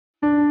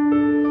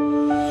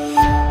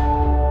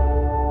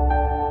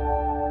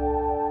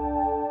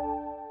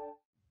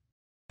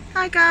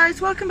Hi guys,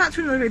 welcome back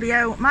to another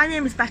video. My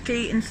name is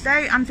Becky and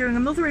today I'm doing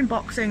another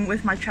unboxing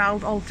with my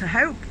child Alter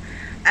Hope.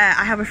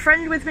 I have a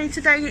friend with me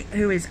today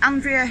who is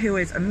Andrea, who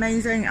is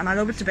amazing and I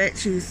love her to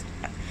bits. She's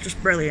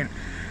just brilliant.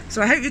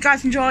 So I hope you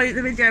guys enjoy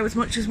the video as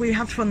much as we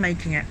had fun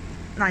making it.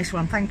 Nice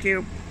one, thank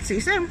you. See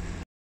you soon.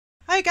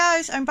 Hi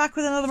guys, I'm back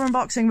with another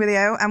unboxing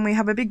video and we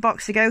have a big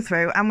box to go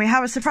through and we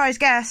have a surprise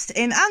guest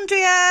in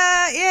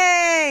Andrea!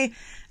 Yay!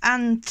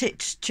 And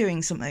Titch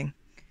chewing something.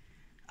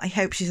 I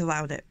hope she's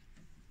allowed it.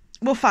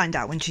 We'll find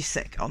out when she's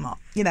sick or not.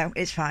 You know,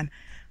 it's fine.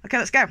 Okay,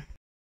 let's go.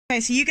 Okay,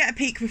 so you get a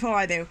peek before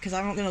I do, because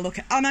I'm not going to look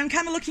at... Oh, no, I'm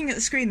kind of looking at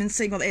the screen and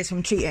seeing what it is, so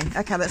I'm cheating.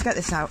 Okay, let's get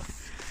this out.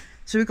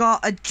 So we've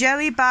got a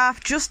jelly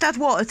bath. Just add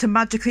water to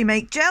magically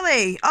make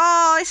jelly.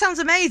 Oh, it sounds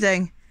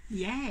amazing.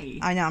 Yay.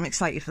 I know, I'm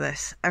excited for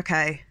this.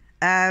 Okay.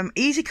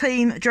 Easy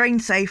clean,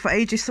 drain safe for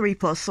ages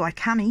 3+, so I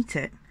can eat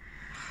it.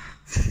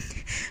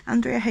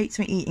 Andrea hates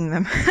me eating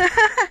them.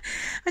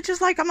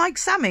 I'm like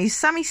Sammy.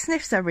 Sammy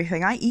sniffs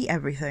everything. I eat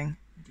everything.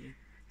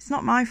 It's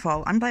not my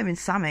fault. I'm blaming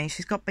Sammy.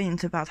 She's got me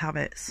into bad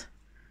habits.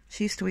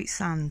 She used to eat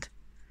sand.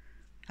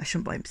 I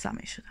shouldn't blame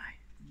Sammy, should I?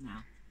 No.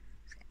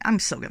 I'm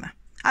still gonna.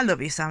 I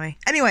love you, Sammy.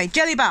 Anyway,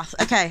 jelly bath.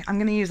 Okay, I'm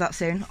gonna use that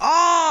soon.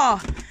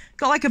 Oh!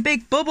 Got like a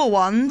big bubble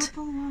wand.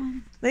 Bubble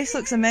wand. This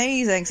looks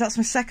amazing. So that's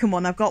my second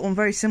one. I've got one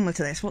very similar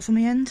to this. What's on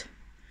the end?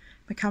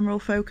 My camera will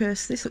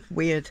focus. This looks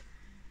weird.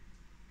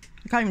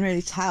 I can't even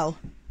really tell.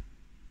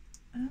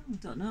 Oh, I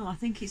don't know. I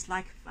think it's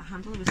like a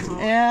handle of a sword.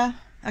 Yeah.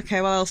 Okay,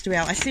 what else do we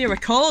have? I see a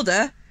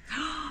recorder.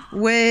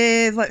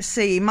 With, let's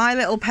see, My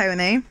Little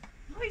Pony.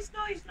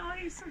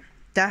 Nice.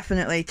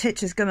 Definitely.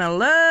 Titch is gonna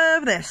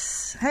love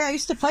this. Hey, I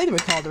used to play the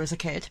recorder as a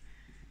kid.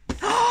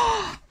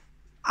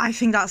 I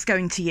think that's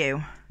going to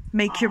you.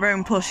 Make your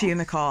own plush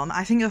unicorn.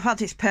 I think the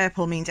fact it's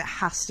purple means it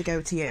has to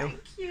go to you.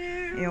 Thank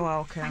you. You're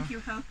welcome. Thank you,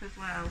 Hope, as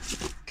well.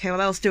 Okay,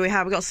 what else do we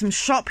have? We've got some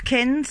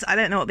Shopkins. I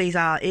don't know what these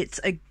are. It's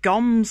a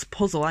Goms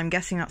puzzle. I'm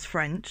guessing that's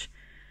French.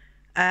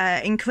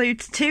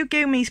 Includes 2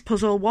 Goomies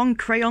puzzle, 1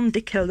 crayon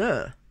de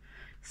couleur.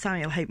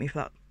 Sammy will hate me for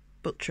that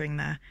butchering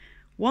there.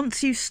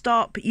 Once you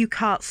stop, you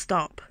can't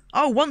stop.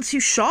 Oh, once you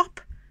shop?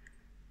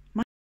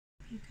 You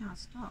can't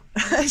stop.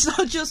 It's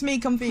not just me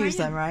confused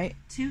then, right?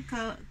 2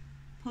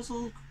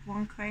 puzzle,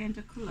 1 crayon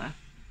de couleur.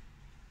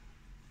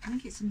 I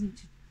think it's something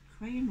to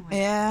crayon with.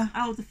 Yeah.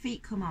 Oh, the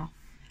feet come off.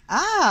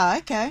 Ah,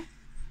 okay.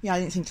 Yeah, I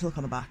didn't think to look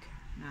on the back.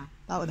 No.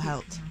 That would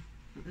help.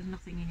 But there's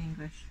nothing in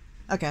English.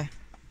 Okay.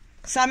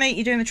 Sammy,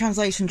 you're doing the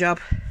translation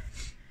job.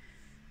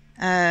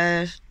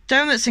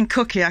 Donuts and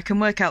cookie, I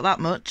can work out that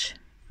much.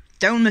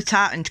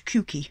 Donut and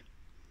cookie.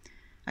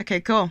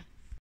 Okay, cool.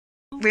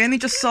 We only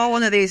just saw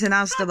one of these in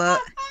Asda,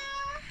 look.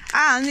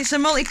 And it's a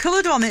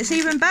multicoloured one. It's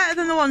even better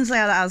than the ones they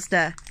had at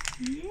Asda.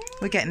 Yeah.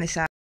 We're getting this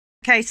out.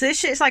 Okay, so this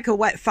shit's like a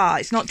wet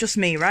fart. It's not just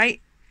me, right?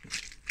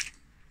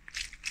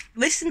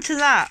 Listen to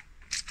that.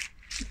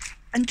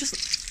 And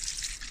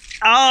just...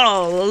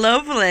 Oh,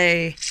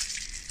 lovely.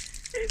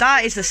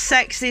 That is the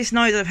sexiest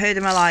noise I've heard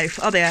in my life.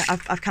 Oh dear,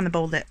 I've kind of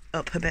balled it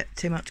up a bit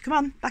too much. Come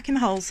on, back in the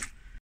holes.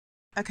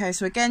 Okay,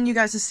 so again, you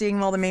guys are seeing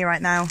more than me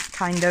right now,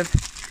 kind of.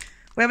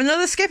 We have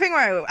another skipping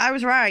rope. I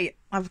was right.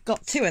 I've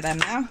got 2 of them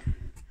now.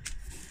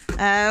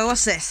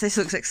 What's this? This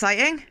looks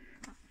exciting.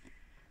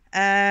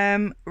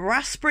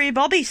 Raspberry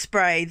body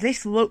spray.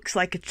 This looks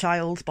like a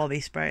child's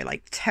body spray.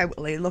 Like,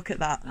 totally. Look at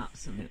that.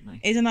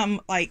 Absolutely. Isn't that,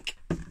 like,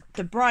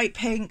 the bright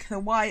pink, the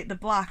white, the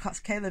black? That's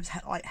Caleb's,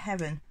 like,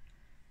 heaven.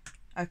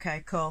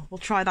 Okay, cool. We'll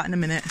try that in a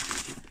minute.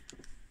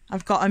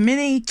 I've got a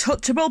mini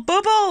touchable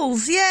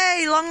bubbles.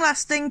 Yay!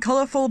 Long-lasting,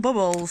 colourful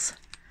bubbles.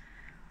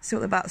 See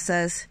what the back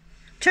says.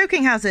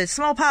 Choking hazard.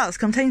 Small parts.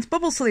 Contains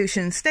bubble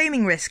solution.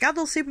 Staining risk.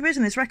 Adult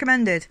supervision is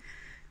recommended.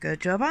 Good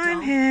job,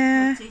 I'm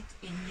here. Put it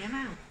in your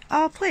mouth.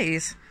 Oh,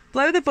 please.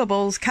 Blow the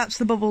bubbles. Catch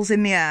the bubbles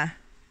in the air.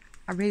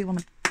 I really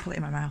want to put it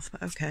in my mouth,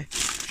 but okay.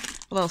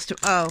 What else do...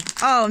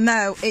 Oh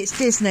no. It's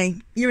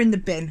Disney. You're in the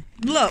bin.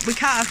 Look, we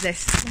can't have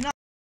this. No.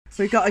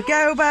 We've got a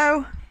go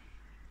bow.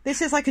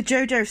 This is like a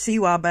JoJo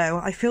Siwa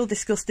bow. I feel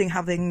disgusting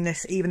having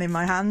this even in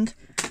my hand.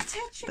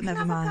 Titch, but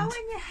never mind. Go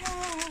in your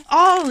hair.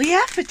 Oh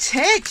yeah, for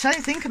Titch. I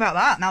didn't think about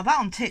that. Now that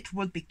on Titch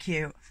would be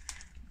cute.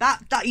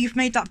 That you've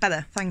made that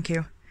better. Thank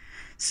you.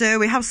 So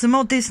we have some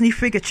more Disney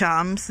figure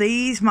charms.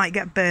 These might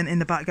get burnt in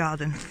the back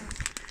garden.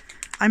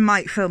 I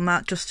might film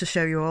that just to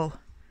show you all.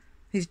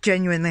 It's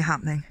genuinely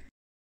happening.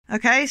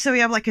 Okay, so we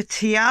have like a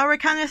tiara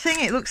kind of thing.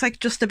 It looks like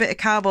just a bit of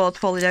cardboard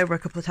folded over a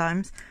couple of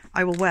times.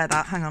 I will wear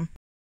that, hang on.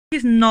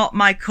 It's not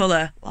my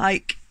colour.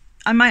 Like,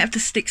 I might have to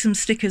stick some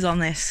stickers on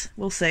this.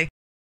 We'll see.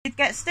 Did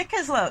get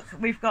stickers, look.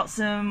 We've got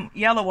some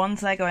yellow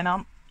ones, they're going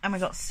on. And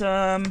we've got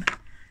some, let's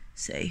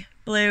see,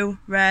 blue,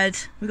 red.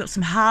 We've got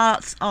some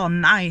hearts. Oh,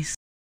 nice.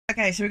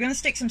 Okay, so we're going to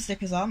stick some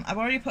stickers on. I've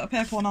already put a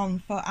purple one on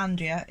for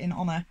Andrea in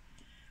honour.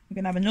 We're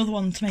going to have another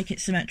one to make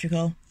it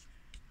symmetrical.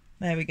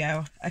 There we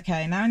go.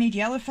 Okay, now I need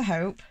yellow for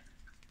Hope.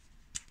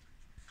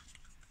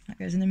 That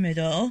goes in the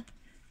middle.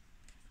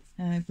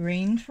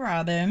 Green for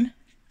Adam.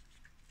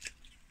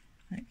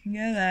 That can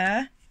go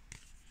there.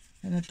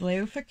 And a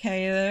blue for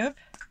Caleb.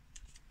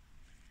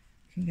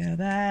 can go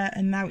there,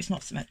 and now it's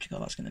not symmetrical.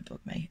 That's going to bug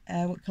me.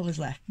 What colour's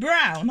left?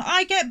 Brown.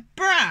 I get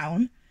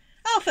brown.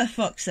 Oh, for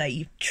fuck's sake,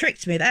 you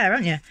tricked me there,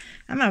 haven't you?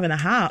 I'm having a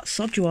heart.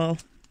 Sod you all.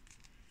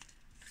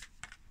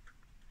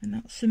 And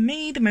that's for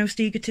me, the most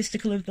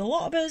egotistical of the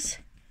lot of us.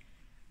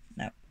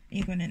 No,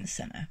 you're going in the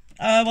centre.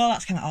 Oh, well,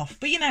 that's kind of off.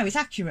 But you know, it's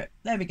accurate.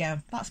 There we go.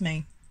 That's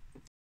me.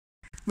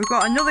 We've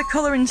got another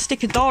colouring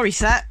sticker Dory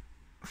set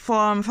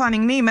from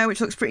Finding Nemo,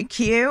 which looks pretty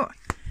cute.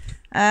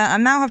 I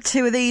now have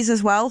 2 of these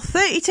as well.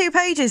 32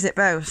 pages it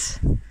boasts.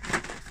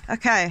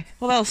 Okay,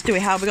 what else do we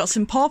have? We've got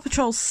some Paw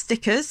Patrol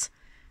stickers.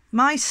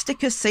 My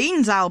Sticker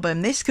Scenes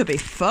album. This could be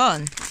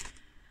fun.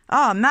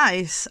 Oh,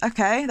 nice.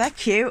 Okay, they're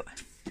cute.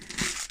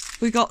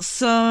 We got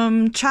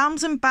some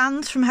charms and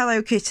bands from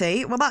Hello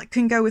Kitty. Well, that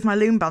can go with my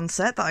Loom Band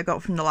set that I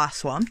got from the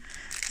last one.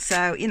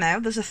 So, you know,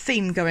 there's a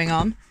theme going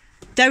on.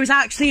 There is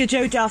actually a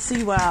JoJo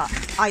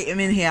Siwa item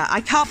in here.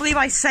 I can't believe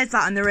I said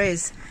that, and there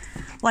is.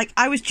 Like,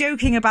 I was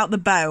joking about the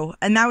bow,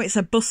 and now it's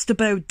a Buster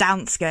Bow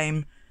dance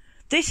game.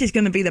 This is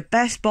going to be the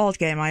best board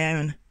game I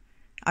own.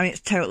 I mean, it's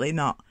totally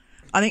not.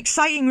 An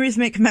exciting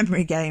rhythmic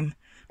memory game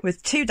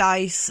with 2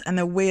 dice and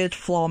a weird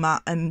floor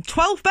mat and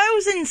 12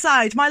 bows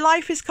inside. My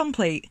life is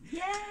complete.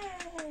 Yay!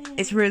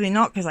 It's really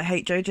not, because I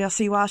hate JoJo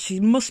Siwa. She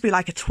must be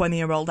like a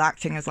 20-year-old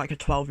acting as like a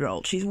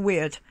 12-year-old. She's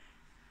weird.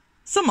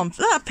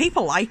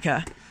 People like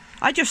her.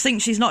 I just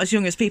think she's not as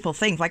young as people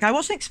think. Like, I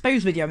watched an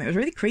exposed video and it was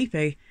really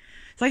creepy.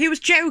 It's like he was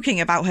joking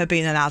about her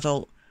being an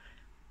adult,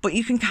 but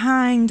you can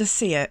kind of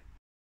see it.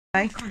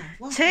 Okay.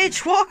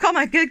 Tidge, walk on,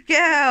 a good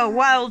girl.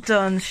 Well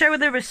done. Show her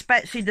the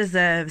respect she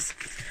deserves.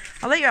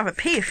 I'll let you have a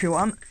pee if you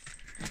want.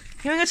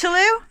 You want to go to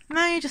Lou?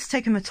 No, you're just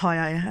taking the toy,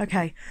 are you?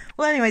 Okay.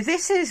 Well, anyway,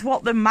 this is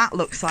what the mat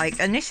looks like,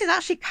 and this is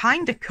actually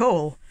kind of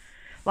cool.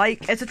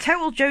 Like, as a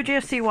total JoJo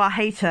Siwa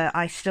hater,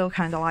 I still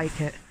kind of like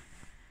it.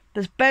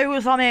 There's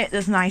bows on it,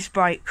 there's nice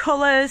bright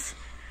colours.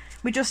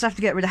 We just have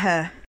to get rid of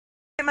her.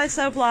 Make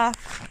myself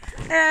laugh.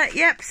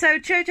 Yep, so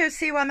JoJo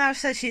Siwa now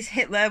says she's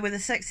Hitler with a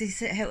sexy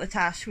Hitler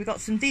tash. We've got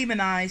some demon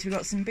eyes, we've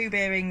got some boob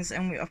earrings,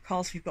 and of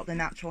course we've got the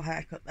natural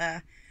haircut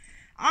there.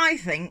 I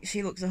think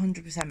she looks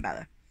 100%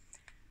 better.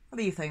 What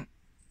do you think?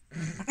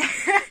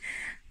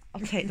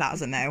 I'll take that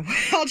as a no.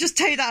 I'll just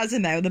take that as a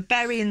no. The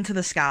berry into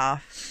the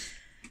scarf.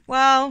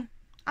 Well,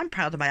 I'm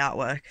proud of my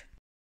artwork.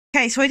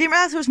 Okay, so I didn't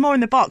realise there was more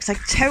in the box. I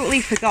totally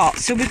forgot.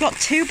 So we've got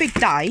 2 big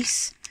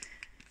dice.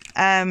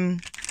 Are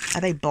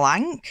they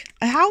blank?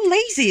 How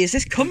lazy is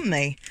this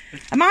company?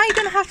 Am I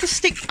going to have to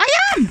stick... I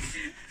am!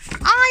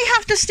 I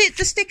have to stick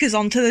the stickers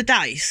onto the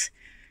dice.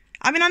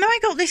 I mean, I know I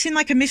got this in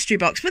like a mystery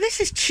box, but this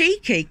is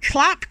cheeky.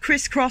 Clap,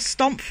 crisscross,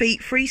 stomp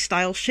feet,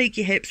 freestyle, shake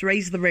your hips,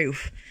 raise the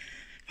roof.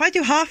 If I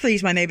do half of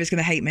these, my neighbour's going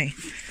to hate me.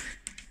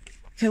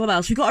 Okay, what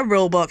else? We've got a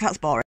rule book. That's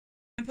boring.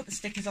 I'm going to put the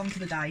stickers onto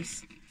the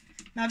dice.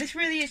 Now, this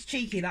really is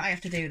cheeky that I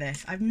have to do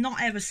this. I've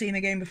not ever seen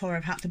a game before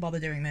I've had to bother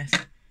doing this.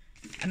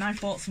 And I've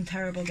bought some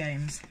terrible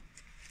games.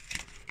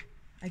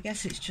 I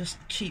guess it's just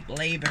cheap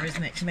labour,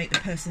 isn't it, to make the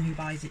person who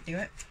buys it do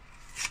it.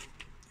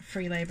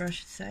 Free labour, I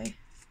should say.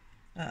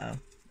 Uh-oh.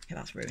 Okay,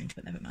 that's ruined,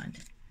 but never mind.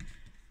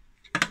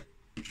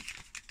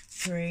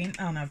 Green.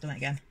 Oh no, I've done it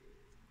again.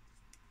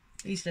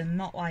 These do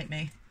not like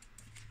me.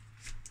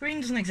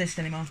 Green doesn't exist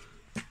anymore.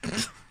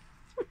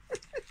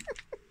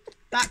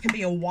 That can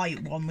be a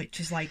white one, which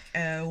is like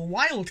a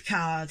wild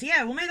card.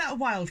 Yeah, we'll make that a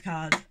wild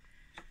card.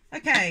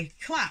 Okay,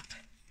 clap.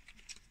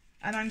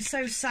 And I'm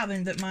so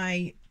saddened that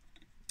my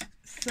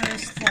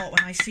first thought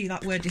when I see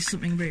that word is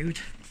something rude.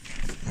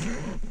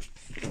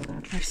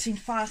 I've seen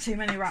far too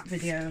many rap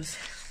videos.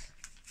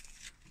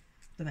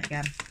 Done it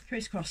again.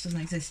 Crisscross doesn't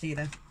exist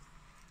either.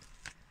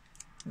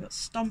 We've got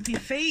stompy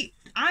feet.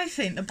 I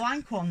think the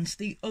blank ones,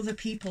 the other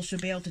people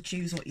should be able to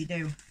choose what you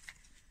do.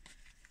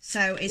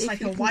 So it's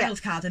like a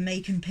wild card and they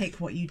can pick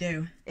what you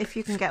do. If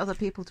you can get other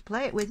people to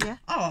play it with you.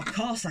 Oh, of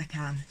course I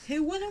can.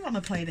 Who wouldn't want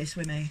to play this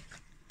with me?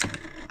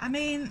 I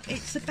mean,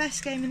 it's the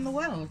best game in the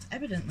world,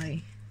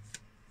 evidently.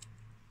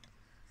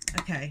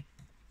 Okay.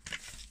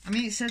 I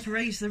mean, it says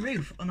raise the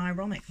roof,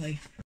 unironically.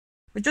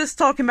 We're just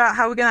talking about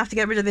how we're going to have to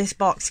get rid of this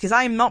box, because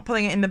I'm not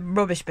putting it in the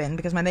rubbish bin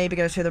because my neighbour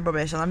goes through the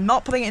rubbish, and I'm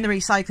not putting it in the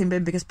recycling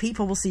bin because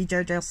people will see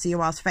JoJo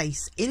Siwa's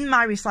face in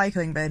my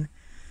recycling bin.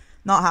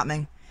 Not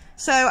happening.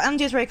 So,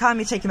 Andrea's very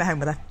kindly taking me home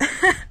with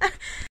her.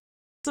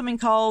 Something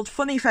called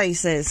Funny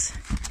Faces,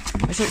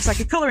 which looks like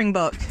a colouring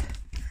book.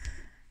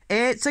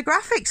 It's a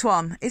graphics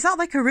one. Is that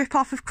like a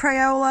rip-off of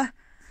Crayola?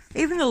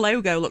 Even the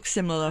logo looks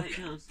similar.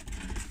 Look.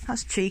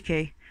 That's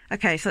cheeky.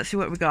 Okay, so let's see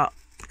what we got.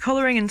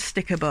 Colouring and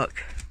sticker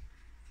book.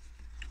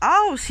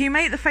 Oh, so you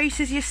make the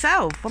faces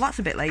yourself. Well, that's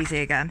a bit lazy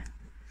again.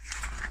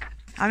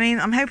 I mean,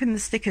 I'm hoping the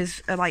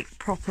stickers are like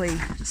properly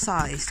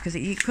sized, because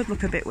it could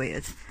look a bit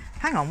weird.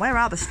 Hang on, where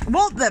are the...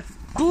 What the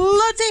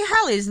bloody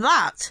hell is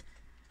that?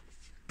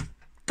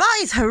 That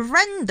is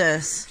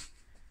horrendous.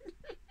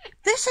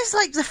 This is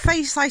like the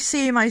face I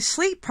see in my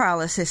sleep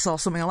paralysis or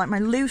something, or like my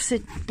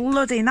lucid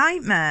bloody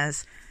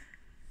nightmares.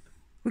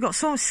 We've got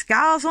some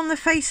scars on the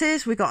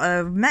faces. We've got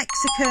a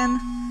Mexican.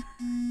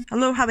 I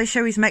love how they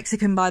show he's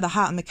Mexican by the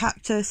hat and the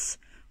cactus.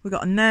 We've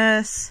got a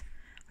nurse.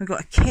 We've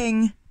got a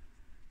king.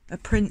 A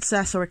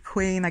princess or a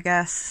queen, I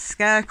guess.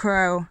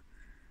 Scarecrow.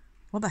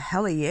 What the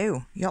hell are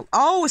you?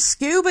 Oh, a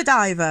scuba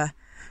diver.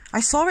 I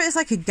saw it as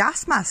like a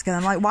gas mask and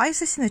I'm like, why is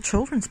this in a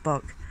children's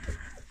book?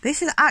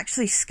 This is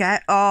actually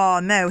scary. Oh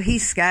no,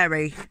 he's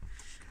scary.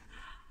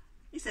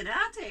 He's an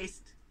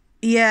artist.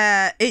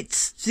 Yeah,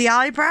 it's the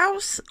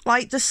eyebrows.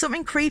 Like, there's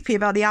something creepy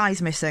about the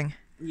eyes missing.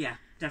 Yeah,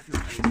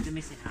 definitely. The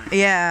missing eye.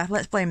 Yeah,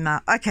 let's blame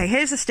that. Okay,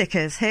 here's the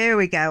stickers. Here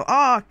we go.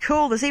 Oh,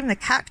 cool. There's even a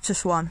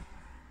cactus one.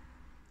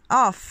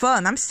 Oh,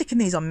 fun. I'm sticking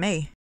these on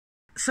me.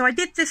 So I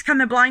did this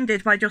kind of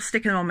blinded by just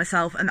sticking them on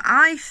myself, and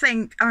I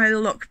think I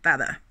look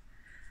better.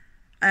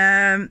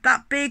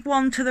 That big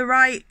one to the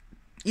right,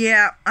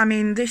 yeah, I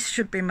mean, this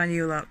should be my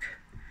new look.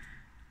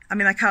 I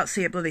mean, I can't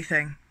see a bloody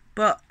thing,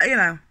 but, you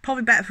know,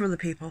 probably better for other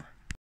people.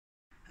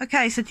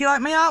 Okay, so do you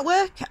like my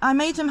artwork? I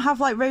made them have,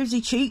 like,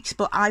 rosy cheeks,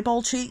 but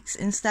eyeball cheeks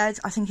instead.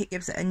 I think it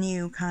gives it a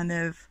new kind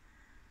of,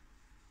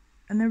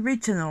 an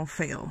original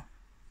feel.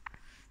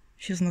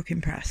 She doesn't look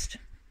impressed.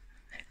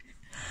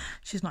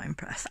 She's not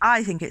impressed.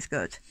 I think it's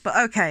good. But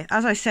okay,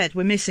 as I said,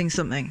 we're missing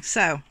something.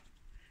 So,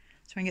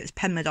 let's try and get this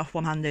pen lid off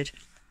one-handed.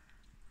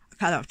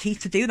 I don't have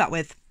teeth to do that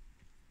with.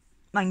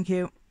 Thank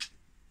you.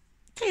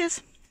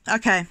 Cheers.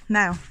 Okay,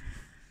 now,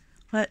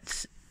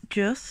 let's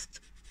just...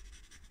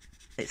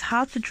 It's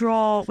hard to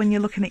draw when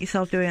you're looking at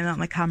yourself doing it on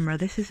the camera.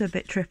 This is a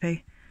bit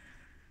trippy.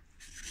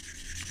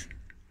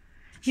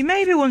 You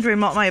may be wondering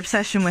what my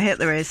obsession with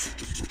Hitler is.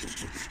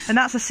 And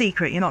that's a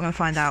secret, you're not going to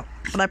find out.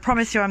 But I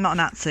promise you I'm not a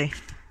Nazi.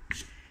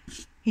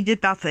 He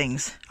did bad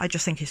things. I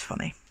just think he's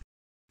funny.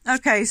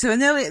 Okay, so we're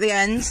nearly at the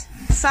end.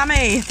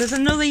 Sammy, there's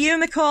another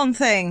unicorn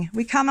thing.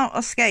 We cannot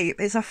escape.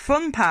 It's a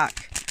fun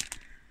pack.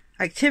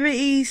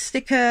 Activities,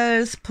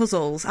 stickers,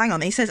 puzzles. Hang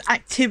on, he says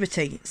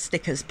activity,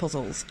 stickers,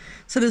 puzzles.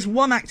 So there's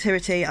one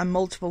activity and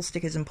multiple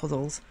stickers and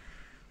puzzles.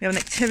 We have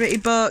an activity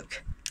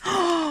book.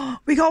 Oh,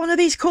 we got one of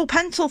these cool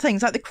pencil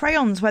things, like the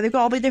crayons, where they've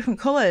got all the different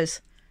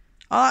colours.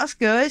 Oh, that's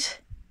good.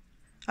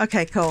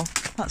 Okay, cool.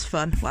 That's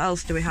fun. What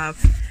else do we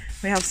have?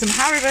 We have some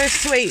Haribo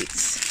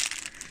sweets.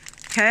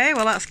 Okay,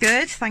 well that's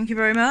good. Thank you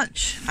very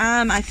much.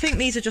 I think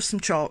these are just some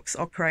chalks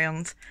or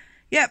crayons.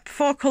 Yep,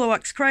 4 colour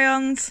wax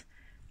crayons.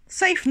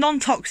 Safe,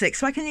 non-toxic,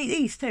 so I can eat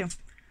these too.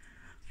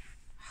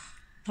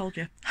 Told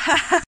you.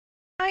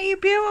 Are you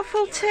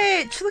beautiful,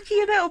 Titch? Look at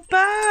your little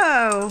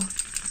bow.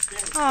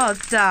 Oh,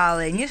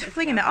 darling, you're just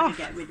flinging it off.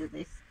 Get rid of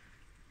this.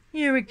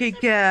 You're a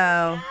good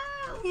girl.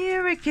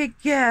 You're a good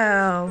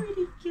girl.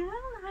 Pretty girl,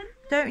 honey.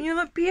 Don't you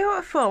look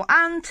beautiful?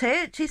 And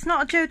Titch, it's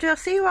not a JoJo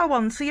Siwa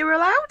one, so you're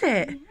allowed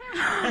it.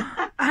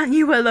 Yeah. Aren't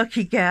you a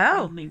lucky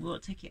girl? Mommy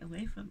won't take it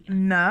away from you.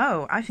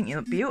 No, I think you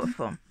look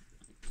beautiful.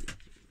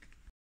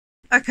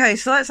 Okay,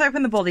 so let's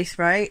open the body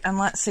spray and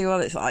let's see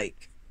what it's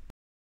like.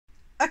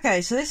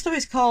 Okay, so this stuff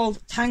is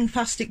called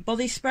Tangtastic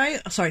Body Spray.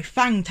 Oh, sorry,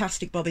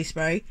 Fangtastic Body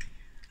Spray.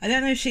 I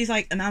don't know if she's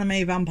like an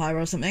anime vampire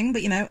or something,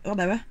 but you know,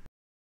 whatever.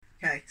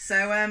 Okay,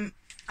 so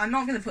I'm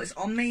not going to put this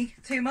on me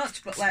too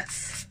much, but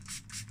let's...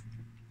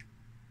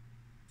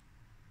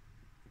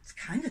 It's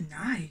kind of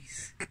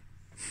nice.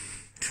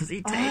 Does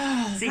it taste?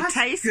 Oh, Does it that's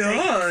taste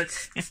good.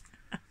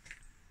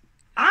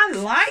 I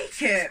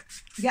like it.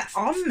 Get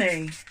on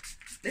me.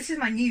 This is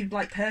my new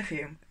like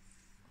perfume.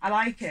 I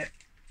like it.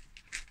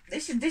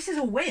 This is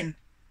a win.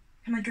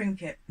 Can I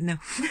drink it? No.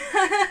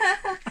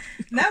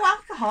 No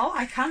alcohol.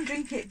 I can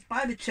drink it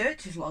by the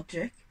church's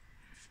logic.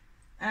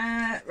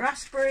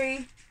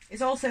 Raspberry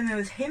is also known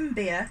as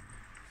himbeer,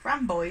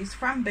 framboise,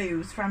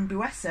 framboos,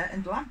 frambuesa,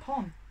 and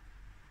lampon.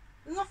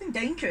 There's nothing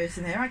dangerous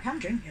in here. I can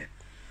drink it.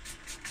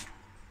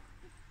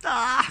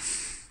 Ah.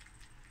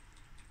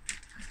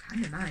 That's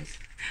kind of nice.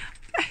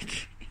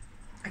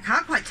 I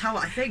can't quite tell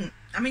what I think.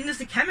 I mean,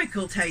 there's a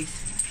chemical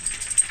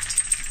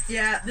taste.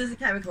 Yeah, there's a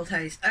chemical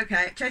taste.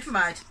 Okay, change my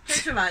mind.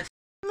 Change my mind.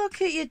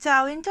 Look at you,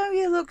 darling. Don't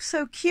you look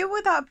so cute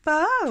with that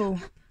bow?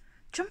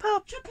 Jump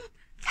up. Jump up.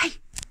 Hey,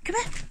 come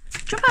here.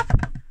 Jump up.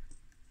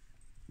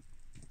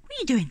 What are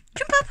you doing?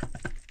 Jump up.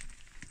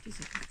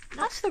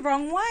 That's the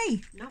wrong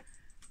way. No.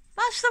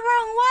 That's the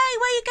wrong way.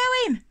 Where are you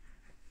going?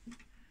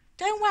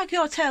 Don't wag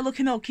your tail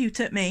looking all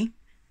cute at me.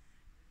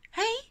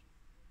 Hey,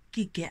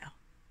 good girl.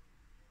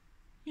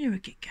 You're a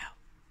good girl.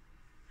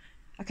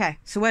 Okay,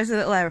 so where's the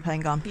little aeroplane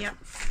gone? Yep.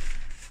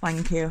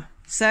 Thank you.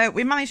 So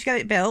we managed to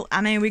get it built.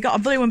 I mean, we got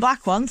a blue and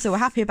black one, so we're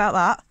happy about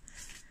that.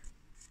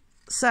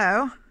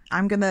 So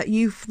I'm gonna,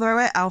 you throw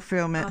it, I'll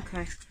film it.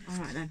 Okay. All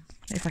right then.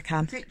 If I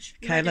can. Pitch,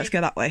 Okay, let's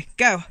go that way.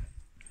 Go.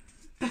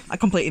 I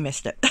completely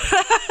missed it.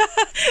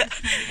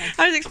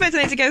 I was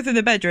expecting it to go through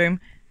the bedroom.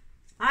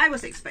 I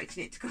was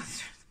expecting it to go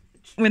through.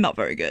 We're not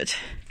very good.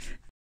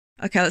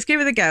 Okay, let's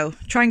give it a go.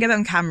 Try and get it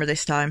on camera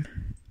this time.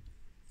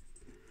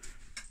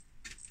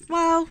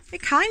 Well,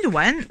 it kind of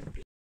went.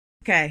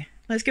 Okay,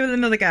 let's give it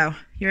another go.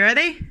 You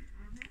ready?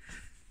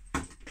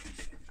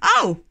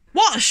 Oh,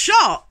 what a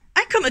shot!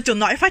 I couldn't have done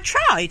that if I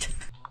tried.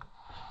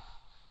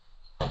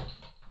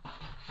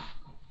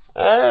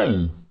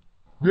 Oh,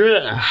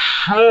 what a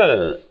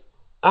shot!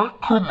 I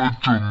couldn't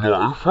have done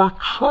that if I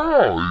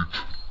tried.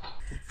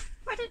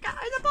 Where did it go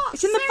in the box?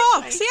 It's in the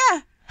box, Seriously? yeah.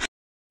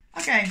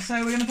 Okay, so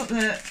we're going to put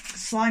the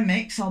slime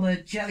mix or the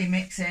jelly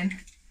mix in.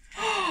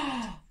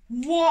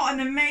 What an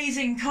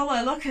amazing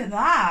colour, look at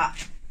that.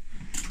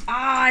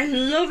 I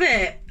love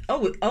it.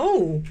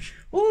 Oh,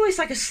 it's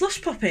like a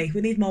slush puppy.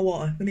 We need more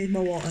water, I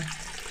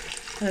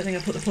don't think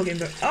I put the plug in,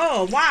 but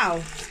oh,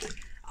 wow.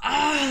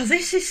 Oh,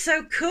 this is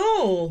so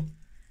cool.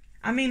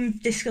 I mean,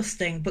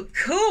 disgusting, but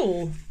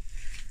cool.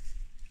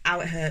 Ow,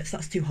 it hurts,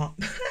 that's too hot.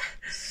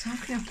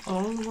 Soaking up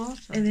all the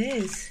water. It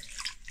is.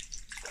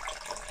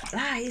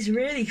 That is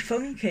really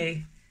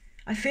funky.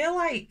 I feel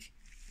like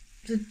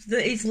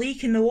that it's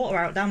leaking the water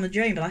out down the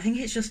drain, but I think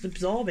it's just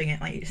absorbing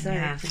it, like you said.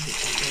 Yeah, I think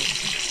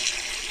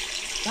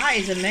it's That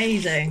is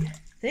amazing.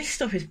 This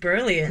stuff is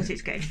brilliant. because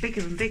it's getting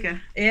bigger and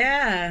bigger.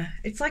 Yeah,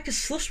 it's like a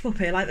slush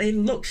puppy. Like it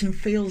looks and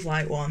feels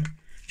like one,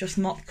 just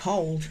not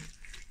cold.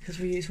 Because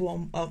we use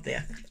one. Oh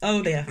dear.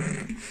 Oh dear.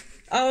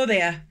 Oh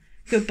dear.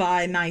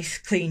 Goodbye, nice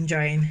clean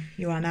drain.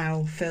 You are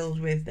now filled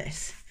with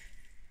this.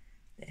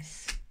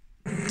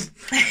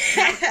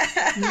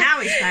 Now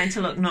it's starting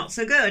to look not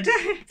so good.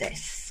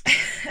 This.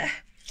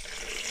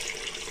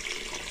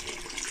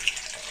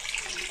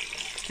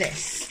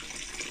 This.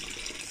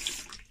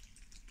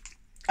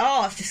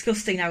 Oh, it's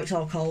disgusting now it's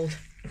all cold.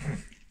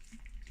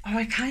 Oh,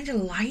 I kind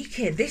of like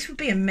it. This would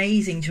be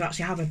amazing to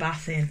actually have a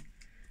bath in.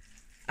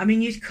 I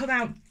mean, you'd come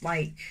out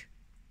like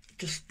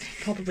just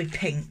probably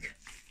pink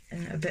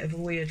and a bit of a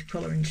weird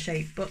colour and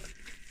shape, but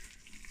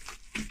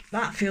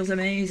that feels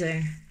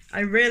amazing.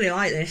 I really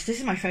like this. This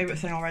is my favourite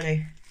thing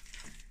already.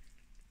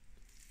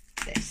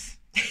 This.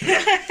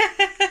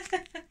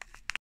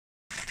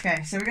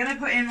 Okay, so we're going to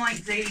put in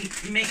like the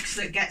mix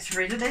that gets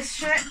rid of this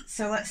shit.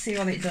 So let's see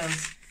what it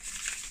does.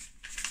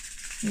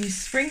 You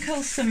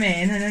sprinkle some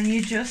in and then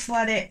you just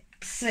let it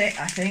sit,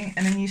 I think,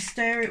 and then you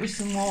stir it with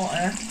some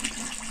water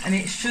and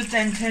it should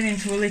then turn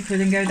into a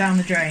liquid and go down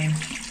the drain.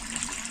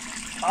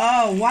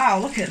 Oh wow,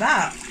 look at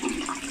that.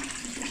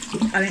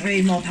 I think we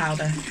need more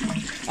powder.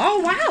 Oh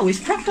wow, it's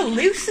proper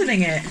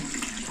loosening it.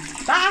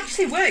 That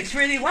actually works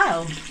really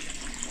well.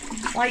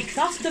 Like,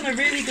 that's done a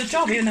really good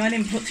job, even though I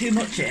didn't put too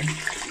much in.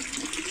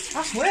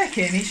 That's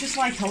working, it's just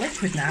like a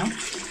liquid now.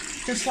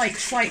 Just like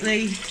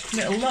slightly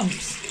little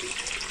lumps.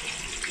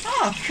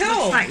 Oh, cool.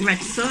 Looks like red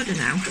soda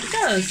now. It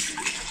does.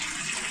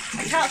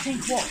 I can't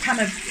think what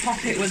kind of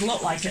pop it would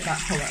look like at that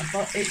colour,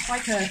 but it's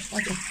like a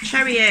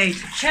Cherryade.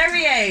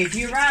 Cherryade,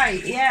 you're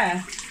right,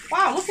 yeah.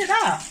 Wow, look at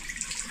that.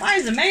 That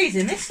is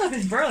amazing. This stuff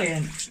is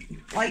brilliant.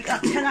 Like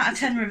that 10 out of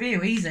 10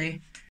 review,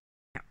 easy.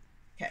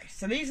 Okay,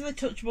 so these are the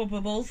touchable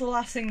bubbles, the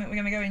last thing that we're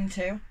going to go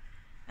into.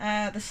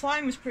 The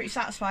slime was pretty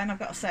satisfying, I've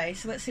got to say,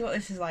 so let's see what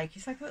this is like.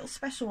 It's like a little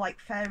special, like,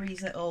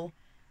 fairy's little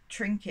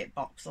trinket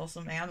box or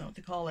something, I don't know what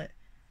to call it.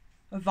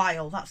 A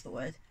vial, that's the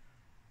word.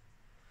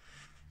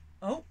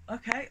 Oh,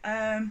 okay,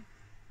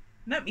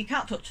 nope, you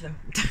can't touch them.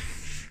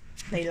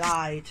 They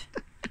lied.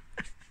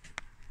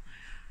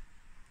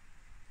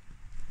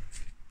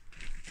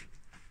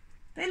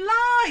 They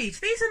lied!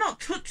 These are not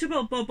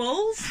touchable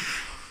bubbles!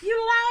 You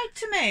lied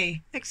to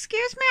me!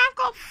 Excuse me, I've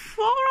got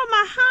 4 on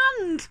my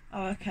hand.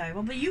 Oh, okay,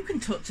 well, but you can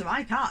touch them,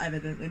 I can't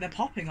evidently. They're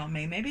popping on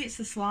me. Maybe it's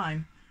the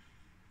slime.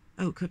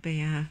 Oh, it could be,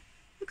 yeah.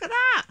 Look at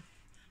that.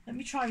 Let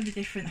me try with a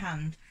different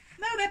hand.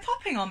 No, they're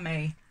popping on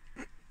me.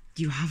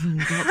 You haven't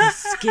got the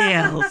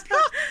skills.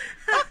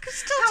 Look,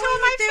 still How are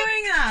you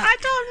doing that? I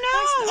don't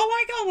know. Oh,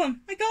 I got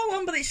one. I got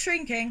one, but it's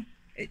shrinking.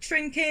 It's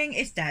shrinking.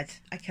 It's dead.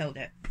 I killed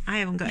it. I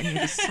haven't got any of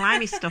the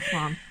slimy stuff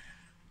on.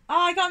 Oh,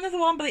 I got another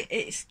one, but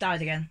it's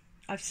died again.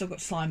 I've still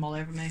got slime all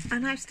over me.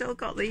 And I've still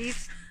got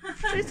these.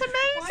 It's amazing.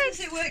 Why does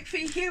it work for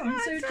you? I'm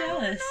so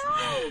jealous.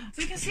 Know.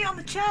 We can see it on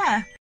the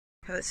chair.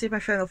 Okay, let's see if my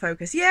phone will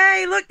focus.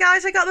 Yay, look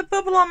guys, I got the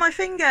bubble on my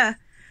finger.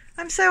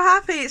 I'm so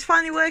happy. It's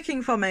finally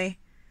working for me.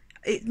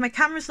 My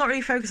camera's not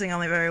really focusing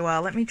on it very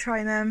well. Let me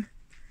try them.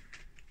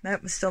 Nope,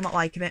 I'm still not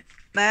liking it.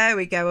 There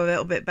we go, a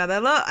little bit better.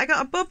 Look, I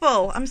got a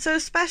bubble. I'm so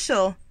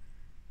special.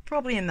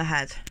 Probably in the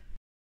head.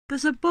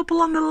 There's a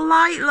bubble on the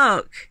light,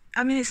 look.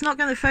 I mean, it's not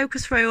going to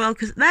focus very well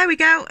because... There we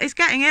go, it's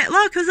getting it.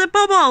 Look, there's a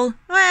bubble.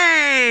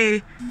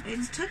 Hey!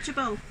 It's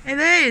touchable. It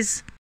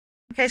is.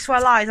 Okay, so I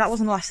lied. That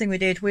wasn't the last thing we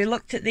did. We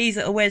looked at these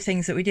little weird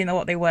things that we didn't know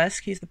what they were.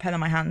 Excuse the pen on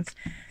my hands.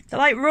 They're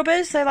like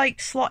rubbers. They like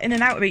slot in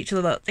and out of each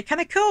other. Look, they're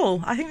kind of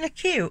cool. I think they're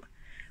cute.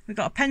 We've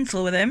got a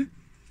pencil with him.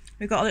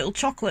 We've got a little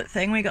chocolate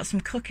thing. We've got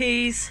some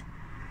cookies.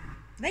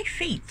 Are they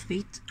feet?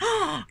 Feet.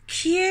 Oh,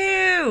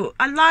 cute.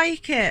 I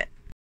like it.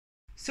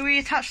 So we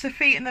attach the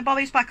feet and the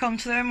bodies back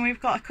onto them. We've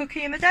got a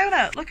cookie and a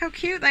donut. Look how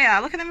cute they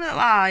are. Look at them little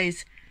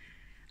eyes.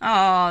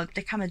 Oh,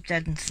 they're kind of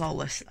dead and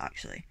soulless,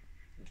 actually.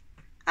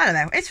 I don't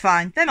know. It's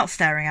fine. They're not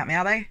staring at me,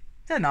 are they?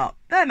 They're not.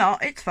 They're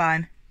not. It's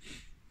fine.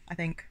 I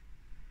think.